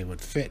like they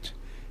would fit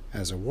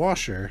as a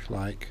washer,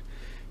 like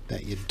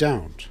that you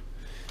don't.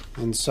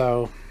 And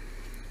so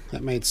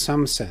that made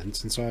some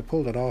sense, and so I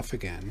pulled it off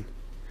again.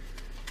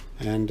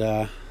 And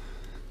the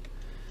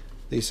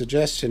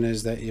suggestion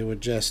is that you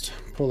would just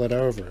pull it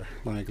over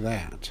like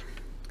that.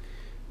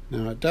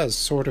 Now it does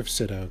sort of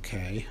sit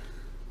okay.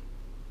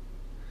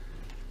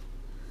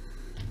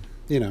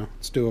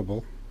 It's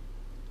doable.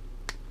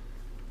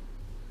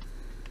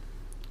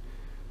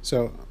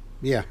 So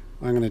yeah,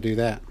 I'm going to do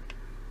that.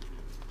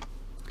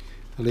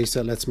 At least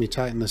that lets me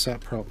tighten this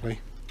up properly.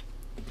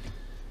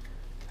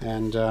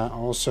 And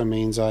also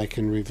means I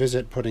can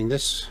revisit putting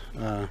this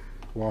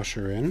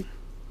washer in.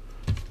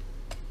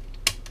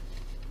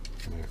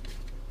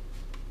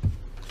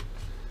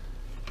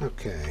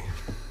 Okay.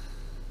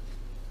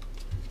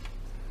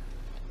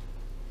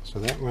 So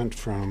that went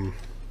from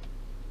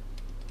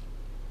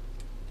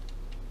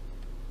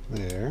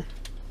there,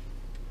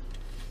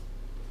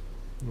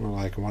 more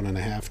like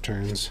 1.5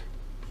 turns.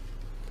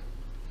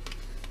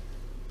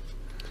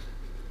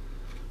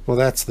 Well,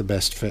 that's the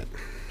best fit.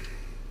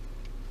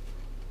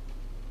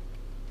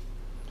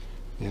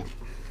 Yeah,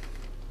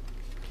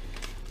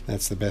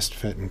 that's the best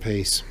fit and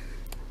piece.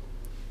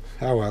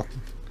 Oh well,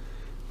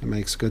 it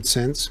makes good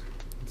sense.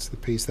 It's the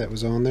piece that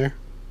was on there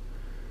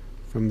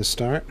from the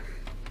start,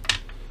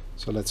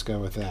 so let's go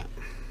with that.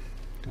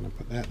 Gonna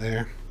put that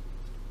there.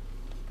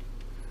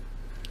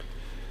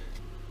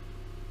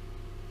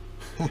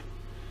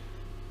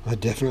 I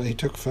definitely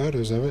took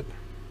photos of it.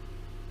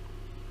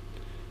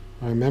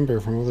 I remember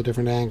from all the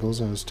different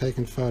angles I was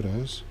taking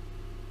photos.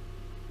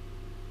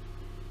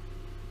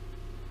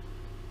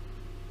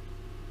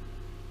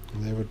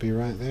 And they would be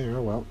right there.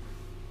 Oh well.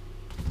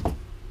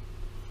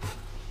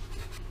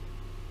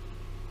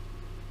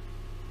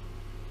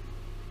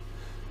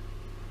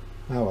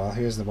 Oh well,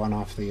 here's the one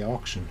off the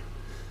auction.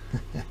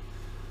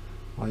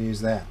 I'll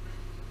use that.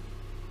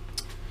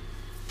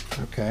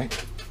 Okay,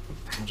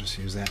 I'll just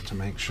use that to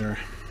make sure.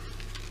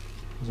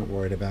 I wasn't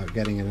worried about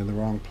getting it in the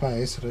wrong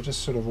place, but I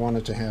just sort of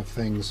wanted to have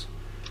things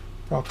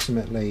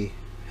approximately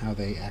how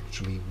they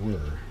actually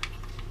were.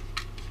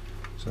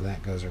 So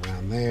that goes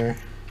around there.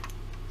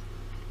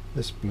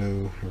 This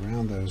blue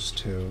around those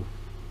two.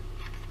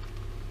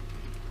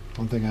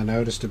 One thing I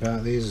noticed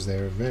about these is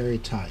they're very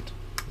tight,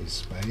 these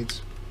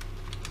spades.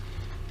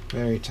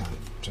 Very tight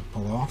to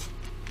pull off.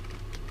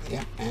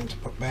 Yep, and to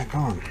put back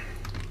on,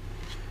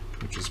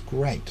 which is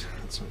great.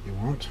 That's what you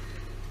want.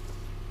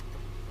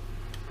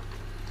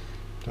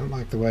 Don't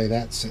like the way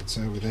that sits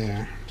over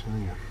there, I tell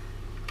you.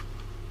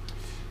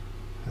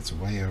 That's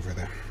way over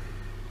there.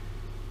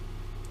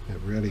 It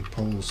really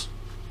pulls.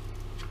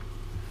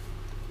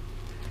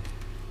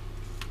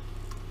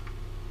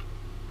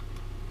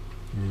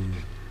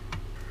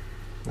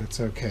 That's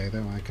okay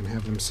though, I can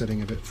have them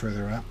sitting a bit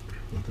further up.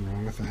 Nothing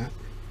wrong with that.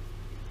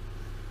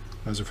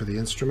 Those are for the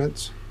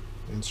instruments,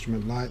 the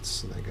instrument lights,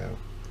 so they go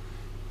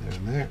there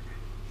and there.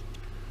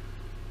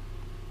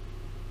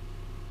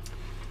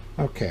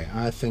 Okay,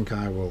 I think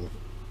I will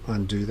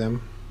undo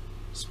them,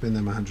 spin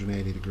them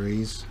 180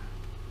 degrees,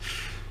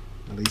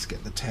 at least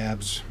get the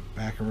tabs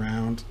back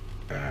around.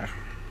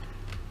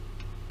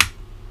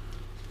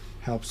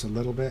 Helps a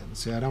little bit.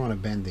 See, I don't want to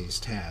bend these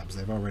tabs.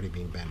 They've already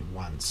been bent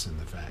once in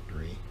the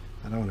factory.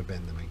 I don't want to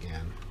bend them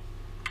again.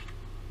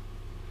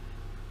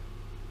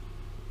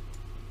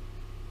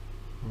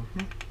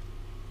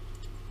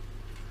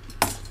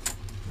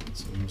 That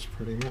seems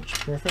pretty much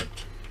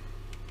perfect.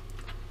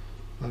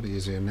 A lot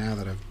easier now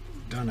that I've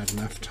done it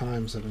enough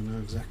times that I know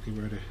exactly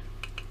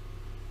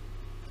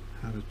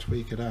how to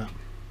tweak it up.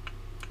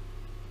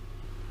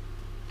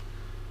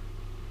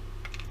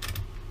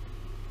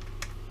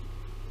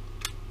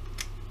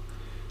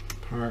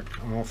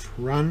 Park, off,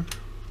 run.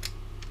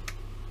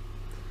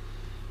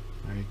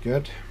 Very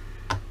good.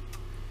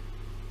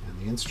 And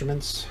the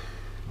instruments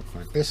look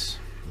like this.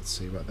 Let's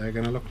see what they're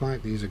going to look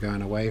like. These are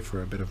going away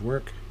for a bit of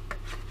work.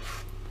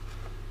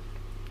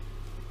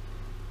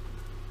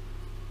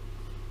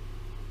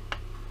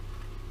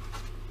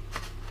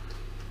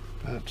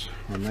 But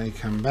when they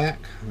come back,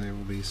 they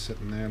will be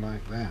sitting there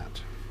like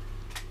that.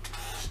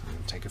 I'm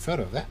going to take a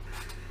photo of that.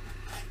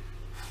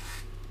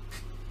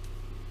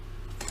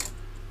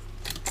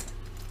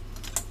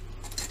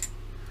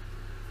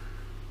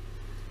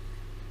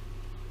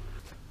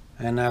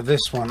 And now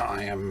this one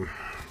I am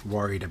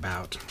worried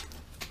about.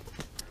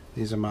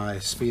 These are my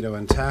Speedo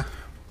and Ta.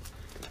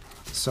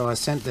 So I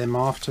sent them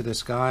off to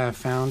this guy I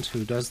found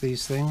who does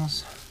these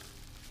things.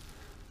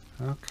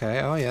 Okay,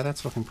 oh yeah,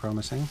 that's looking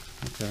promising.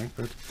 Okay,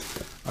 good.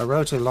 I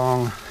wrote a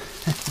long,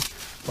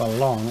 well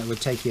long, it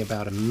would take you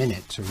about a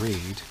minute to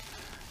read,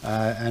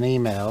 an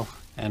email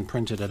and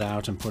printed it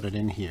out and put it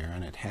in here,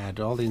 and it had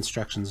all the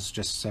instructions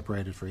just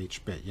separated for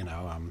each bit, you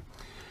know,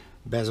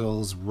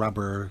 bezels,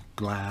 rubber,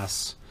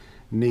 glass,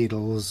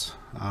 needles,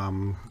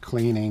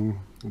 cleaning,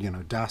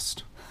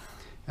 dust.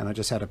 And I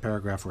just had a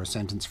paragraph or a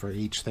sentence for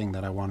each thing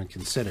that I wanted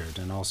considered,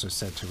 and also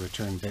said to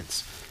return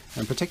bits,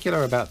 in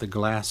particular about the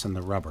glass and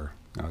the rubber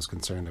I was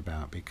concerned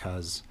about,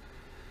 because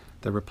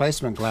the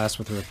replacement glass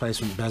with the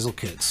replacement bezel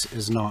kits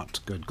is not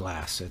good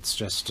glass. It's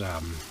just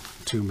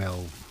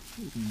 2mm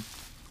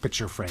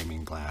picture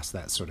framing glass,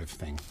 that sort of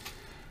thing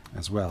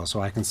as well.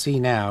 So I can see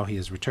now he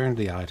has returned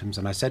the items,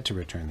 and I said to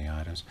return the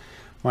items.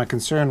 My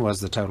concern was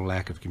the total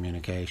lack of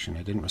communication.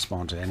 It didn't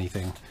respond to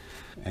anything,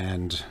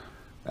 and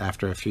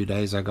after a few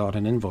days I got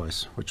an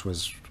invoice, which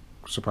was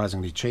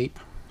surprisingly cheap,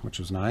 which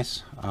was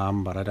nice,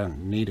 but I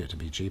don't need it to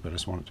be cheap, I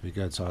just want it to be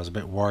good. So I was a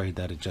bit worried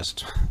that it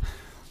just,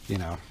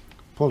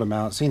 pulled them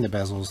out, seen the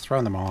bezels,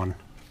 thrown them on,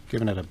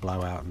 given it a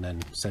blowout, and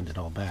then send it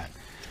all back.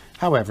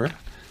 However,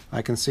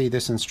 I can see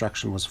this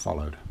instruction was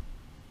followed.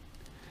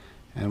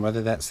 And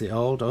whether that's the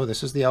old, oh,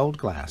 this is the old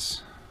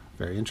glass.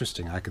 Very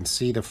interesting. I can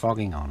see the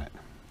fogging on it.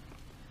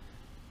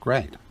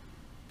 Great.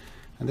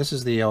 And this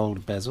is the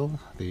old bezel,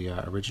 the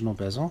original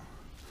bezel.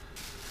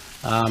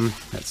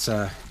 Let's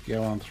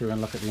go on through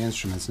and look at the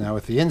instruments. Now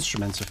with the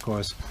instruments, of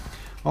course,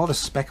 all the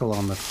speckle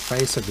on the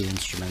face of the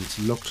instruments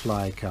looked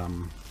like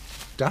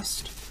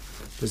dust.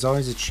 There's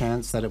always a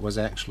chance that it was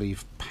actually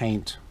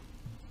paint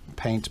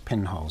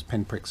pinholes,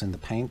 pinpricks in the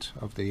paint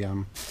of the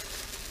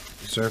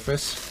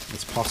surface.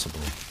 It's possible.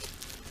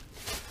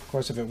 Of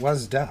course, if it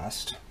was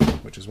dust,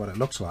 which is what it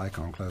looks like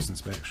on close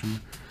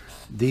inspection,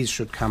 these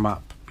should come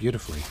up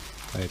beautifully.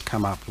 They'd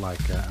come up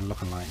like and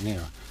looking like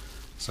new.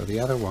 So the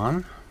other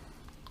one,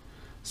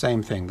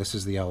 same thing. This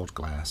is the old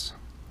glass.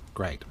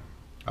 Great.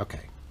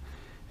 Okay.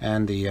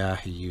 And the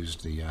he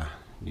used the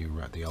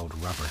the old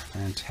rubber.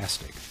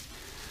 Fantastic.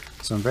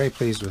 So I'm very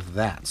pleased with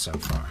that so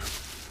far.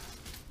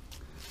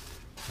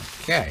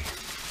 Okay.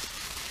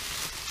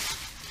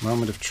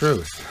 Moment of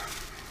truth.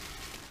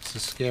 This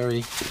is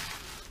scary.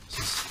 This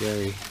is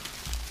scary.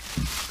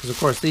 Because of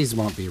course these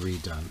won't be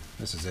redone.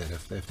 This is it.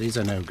 If these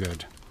are no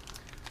good.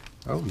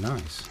 Oh,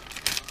 nice.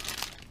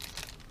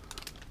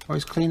 Oh,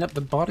 he's cleaned up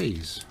the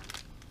bodies.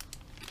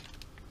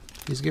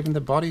 He's given the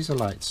bodies a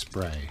light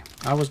spray.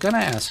 I was going to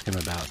ask him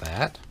about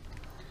that,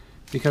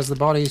 because the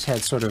bodies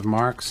had sort of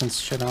marks and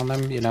shit on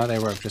them. They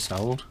were just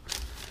old.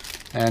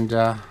 And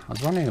I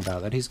was wondering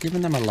about that. He's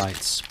given them a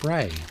light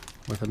spray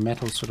with a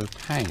metal sort of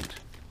paint.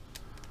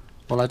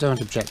 Well, I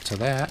don't object to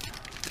that.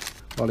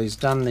 Well, he's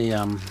done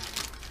the,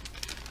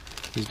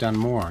 he's done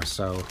more,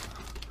 so,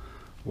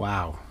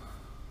 wow.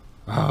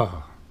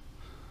 Oh,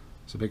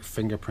 there's a big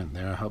fingerprint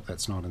there. I hope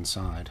that's not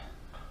inside.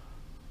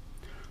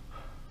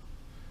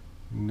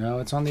 No,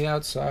 it's on the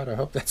outside. I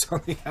hope that's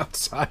on the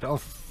outside. I'll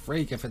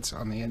freak if it's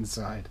on the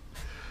inside.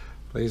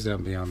 Please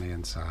don't be on the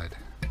inside.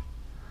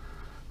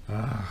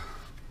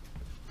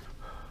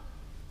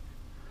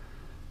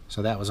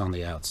 So that was on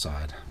the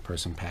outside.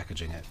 Person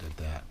packaging it did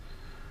that.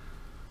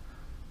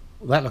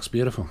 Well, that looks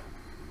beautiful.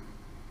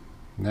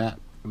 That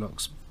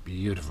looks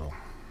beautiful.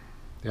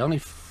 The only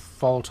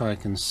fault I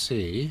can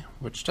see,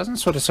 which doesn't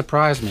sort of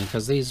surprise me,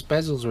 because these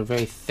bezels were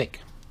very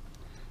thick.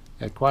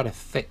 They had quite a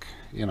thick,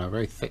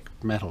 very thick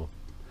metal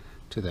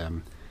to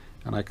them.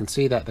 And I can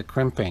see that the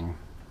crimping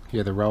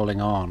here, the rolling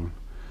on,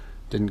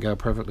 didn't go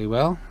perfectly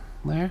well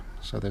there.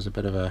 So there's a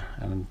bit of a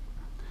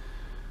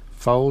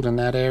fold in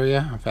that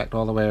area, in fact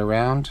all the way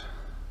around.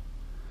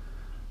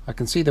 I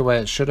can see the way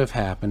it should have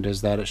happened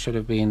is that it should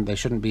have been, they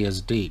shouldn't be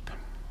as deep,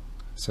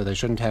 so they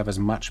shouldn't have as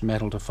much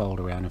metal to fold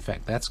around. In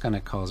fact, that's going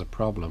to cause a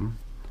problem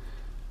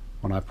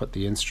when I put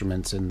the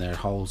instruments in their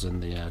holes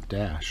in the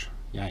dash.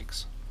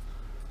 Yikes.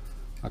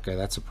 Okay,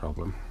 that's a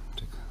problem.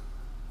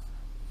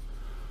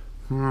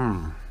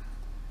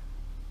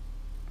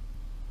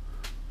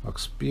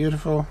 Looks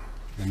beautiful.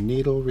 The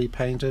needle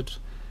repainted,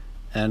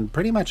 and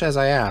pretty much as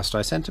I asked.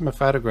 I sent him a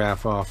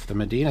photograph off the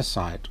Medina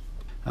site,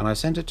 and I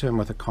sent it to him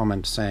with a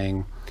comment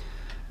saying,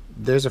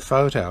 there's a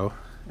photo,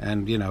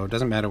 and it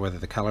doesn't matter whether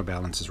the color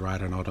balance is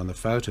right or not on the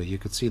photo. You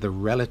could see the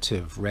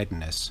relative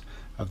redness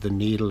of the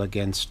needle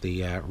against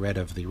the red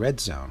of the red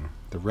zone,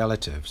 the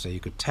relative. So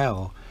you could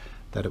tell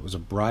that it was a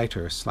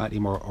brighter, slightly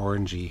more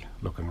orangey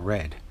looking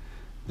red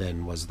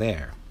than was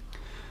there.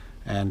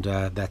 And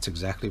that's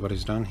exactly what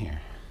he's done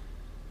here.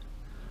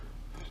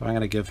 So I'm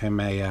going to give him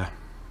a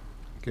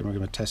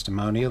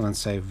testimonial and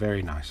say,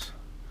 very nice.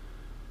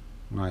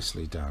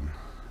 Nicely done.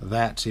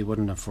 That, he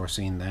wouldn't have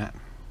foreseen that.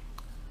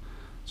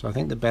 So I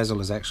think the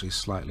bezel is actually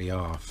slightly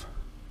off.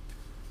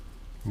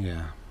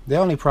 Yeah. The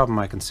only problem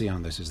I can see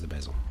on this is the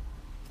bezel.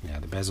 Yeah,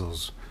 the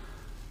bezel's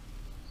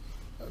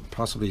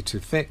possibly too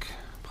thick,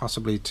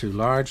 possibly too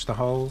large, the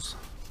holes.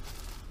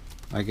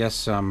 I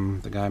guess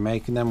the guy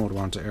making them would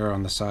want to err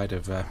on the side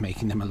of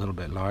making them a little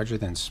bit larger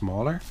than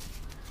smaller.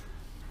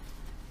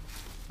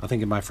 I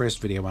think in my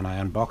first video when I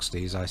unboxed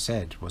these, I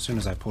said, well, as soon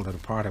as I pulled it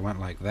apart, I went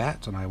like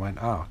that, and I went,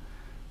 oh,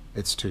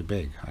 it's too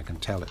big. I can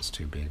tell it's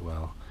too big.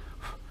 Well,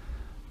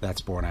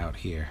 that's borne out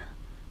here.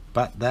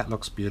 But that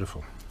looks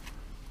beautiful.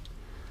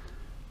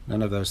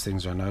 None of those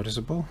things are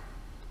noticeable.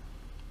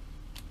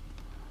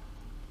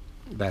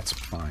 That's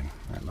fine.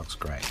 That looks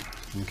great.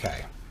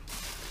 Okay.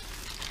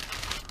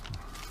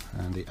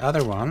 And the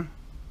other one,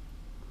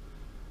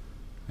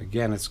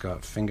 again, it's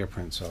got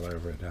fingerprints all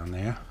over it down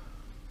there,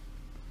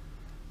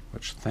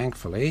 which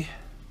thankfully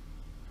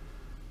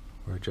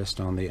we're just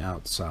on the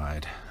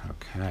outside.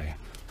 Okay.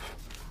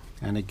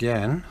 And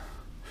again,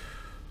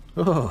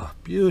 oh,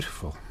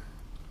 beautiful.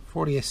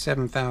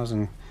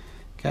 47,000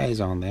 Ks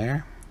on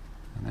there,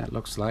 and that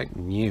looks like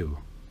new.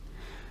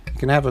 You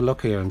can have a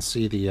look here and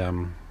see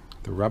the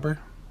rubber,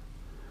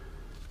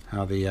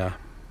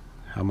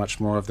 how much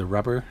more of the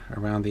rubber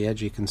around the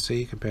edge you can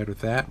see compared with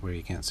that, where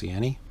you can't see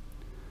any.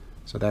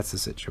 So that's the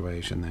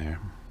situation there.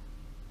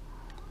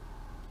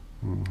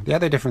 The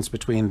other difference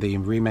between the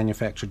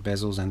remanufactured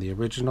bezels and the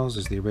originals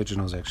is the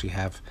originals actually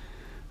have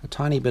a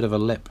tiny bit of a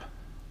lip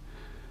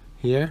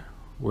here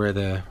where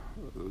the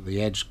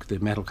edge, the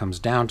metal comes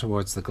down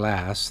towards the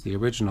glass. The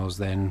originals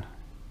then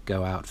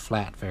go out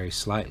flat very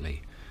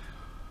slightly,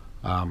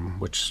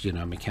 which, you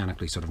know,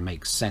 mechanically sort of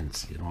makes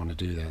sense. You don't want to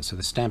do that. So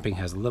the stamping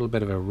has a little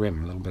bit of a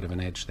rim, a little bit of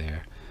an edge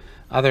there.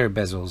 Other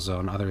bezels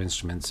on other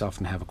instruments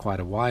often have quite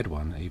a wide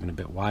one, even a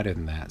bit wider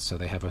than that, so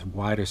they have a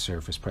wider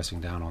surface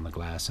pressing down on the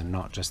glass and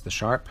not just the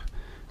sharp.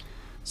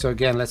 So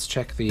again, let's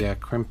check the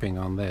crimping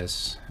on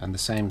this, and the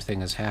same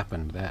thing has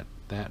happened.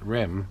 That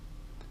rim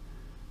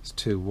is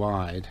too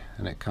wide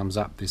and it comes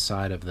up the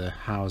side of the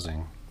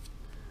housing.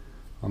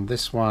 On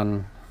this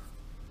one,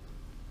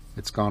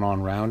 it's gone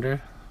on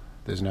rounder.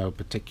 There's no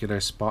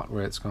particular spot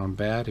where it's gone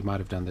bad. He might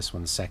have done this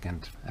one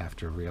second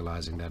after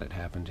realizing that it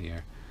happened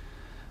here.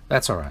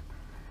 That's alright.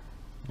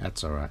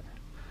 That's alright.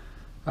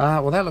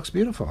 Well, that looks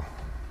beautiful.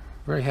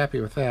 Very happy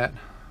with that.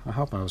 I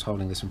hope I was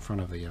holding this in front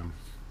of the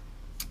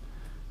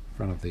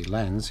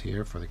lens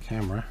here for the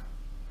camera.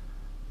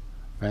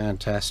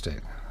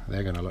 Fantastic.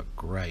 They're going to look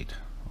great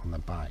on the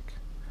bike.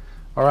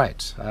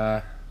 Alright.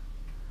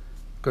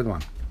 Good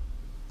one.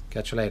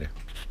 Catch you later.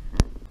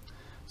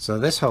 So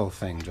this whole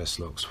thing just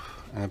looks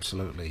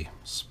absolutely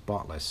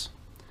spotless.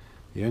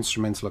 The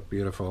instruments look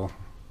beautiful.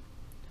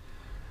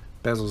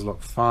 Bezels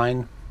look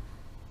fine.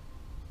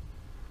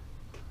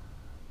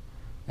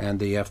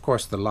 And of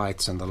course the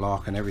lights and the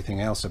lock and everything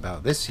else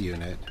about this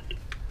unit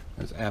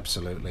is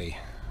absolutely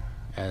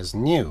as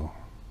new.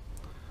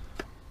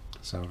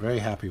 So very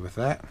happy with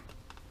that.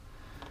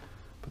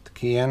 Put the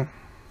key in.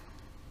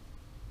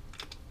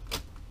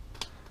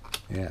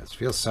 Yeah, it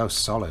feels so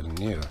solid and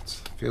new.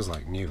 It feels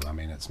like new. I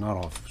mean, it's not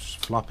all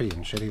floppy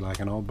and shitty like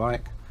an old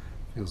bike.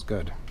 Feels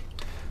good.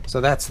 So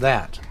that's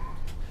that.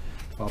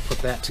 I'll put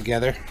that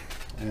together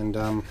and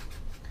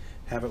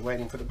have it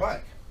waiting for the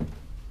bike.